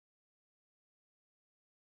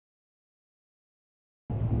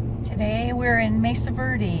Today we're in Mesa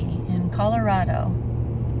Verde in Colorado.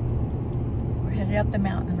 We're headed up the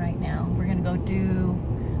mountain right now. We're going to go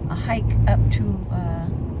do a hike up to a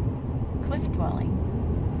cliff dwelling.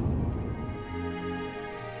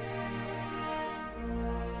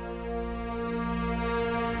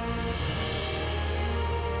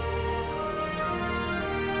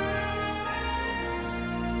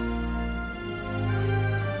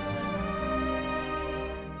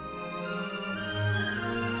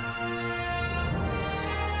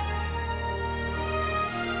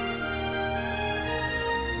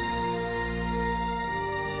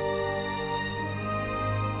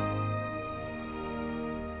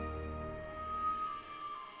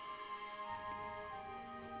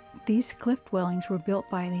 These cliff dwellings were built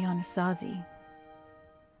by the Anasazi.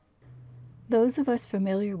 Those of us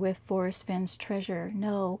familiar with Forrest Fenn's treasure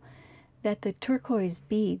know that the turquoise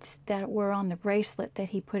beads that were on the bracelet that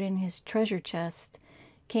he put in his treasure chest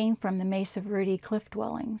came from the Mesa Verde cliff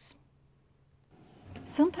dwellings.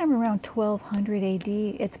 Sometime around 1200 AD,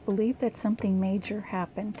 it's believed that something major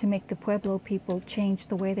happened to make the Pueblo people change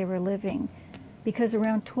the way they were living, because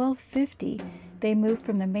around 1250, they moved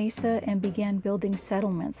from the mesa and began building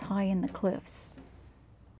settlements high in the cliffs.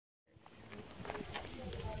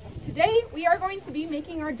 Today we are going to be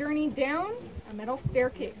making our journey down a metal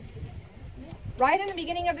staircase. Right in the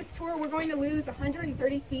beginning of this tour, we're going to lose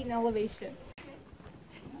 130 feet in elevation.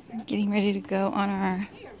 We're getting ready to go on our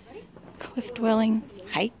cliff dwelling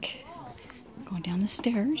hike. We're going down the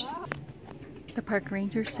stairs. The park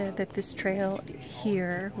ranger said that this trail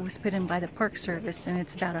here was put in by the Park Service and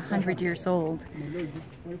it's about 100 years old.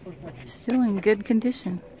 Still in good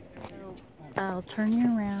condition. I'll turn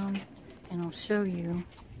you around and I'll show you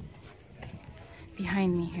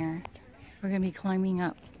behind me here. We're going to be climbing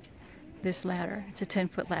up this ladder. It's a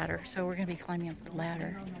 10-foot ladder, so we're going to be climbing up the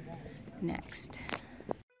ladder next.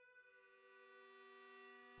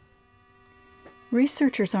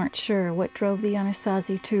 Researchers aren't sure what drove the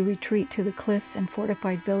Anasazi to retreat to the cliffs and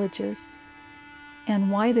fortified villages,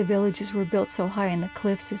 and why the villages were built so high in the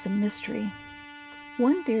cliffs is a mystery.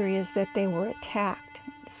 One theory is that they were attacked.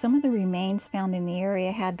 Some of the remains found in the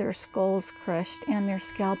area had their skulls crushed and their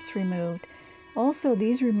scalps removed. Also,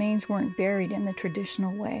 these remains weren't buried in the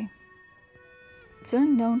traditional way. It's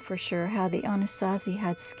unknown for sure how the Anasazi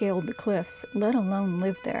had scaled the cliffs, let alone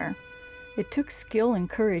lived there. It took skill and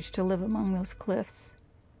courage to live among those cliffs.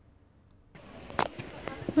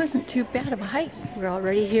 It wasn't too bad of a hike. We're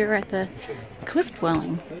already here at the cliff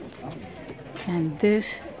dwelling. And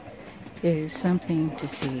this is something to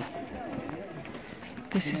see.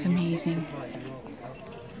 This is amazing.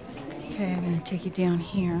 Okay, I'm going to take you down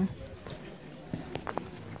here.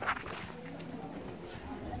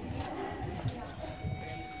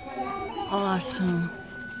 Awesome.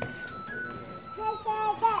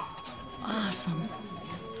 Awesome.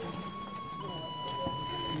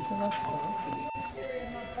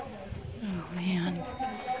 Oh man.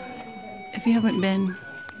 If you haven't been,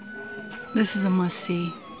 this is a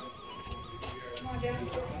must-see.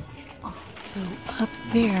 So up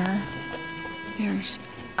there, there's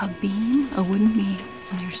a beam, a wooden beam,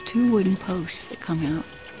 and there's two wooden posts that come out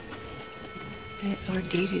that are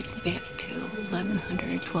dated back to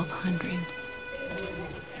 1100, 1200.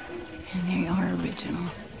 And they are original.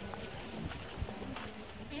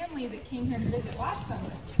 That came here to visit last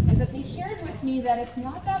summer is that they shared with me that it's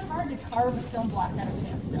not that hard to carve a stone block out of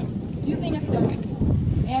sandstone using a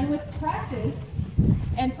stone. And with practice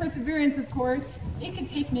and perseverance, of course, it could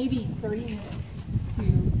take maybe 30 minutes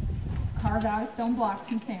to carve out a stone block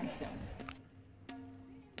from sandstone.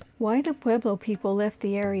 Why the Pueblo people left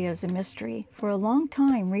the area is a mystery. For a long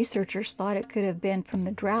time, researchers thought it could have been from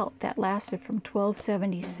the drought that lasted from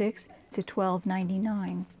 1276 to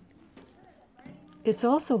 1299. It's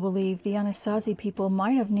also believed the Anasazi people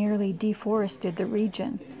might have nearly deforested the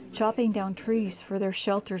region, chopping down trees for their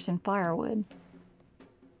shelters and firewood.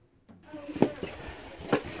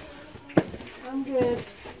 I'm good.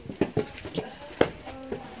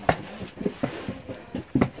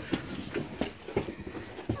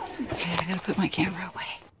 Okay, I gotta put my camera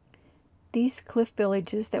away. These cliff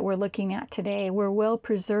villages that we're looking at today were well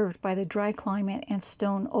preserved by the dry climate and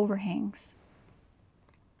stone overhangs.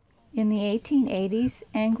 In the 1880s,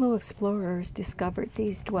 Anglo explorers discovered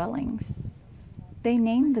these dwellings. They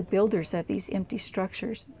named the builders of these empty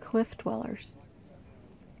structures cliff dwellers.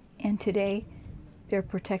 And today, they're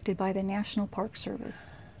protected by the National Park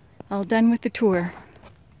Service. All done with the tour.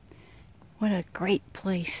 What a great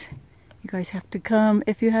place. You guys have to come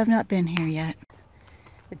if you have not been here yet.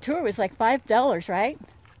 The tour was like $5, right?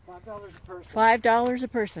 $5 a person. $5 a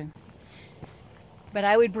person. But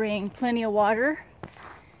I would bring plenty of water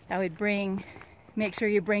I would make sure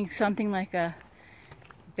you bring something like a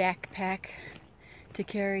backpack to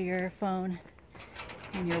carry your phone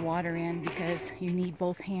and your water in, because you need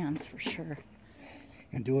both hands for sure.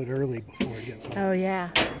 And do it early before it gets hot. Oh yeah,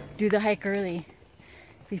 do the hike early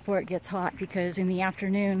before it gets hot, because in the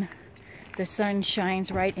afternoon the sun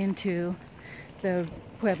shines right into the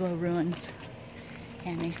Pueblo ruins,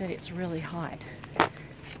 and they said it's really hot. So,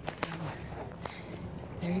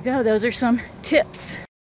 there you go, those are some tips.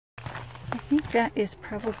 I think that is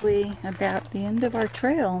probably about the end of our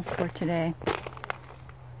trails for today.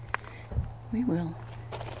 We will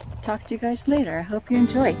talk to you guys later. I hope you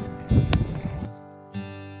enjoy.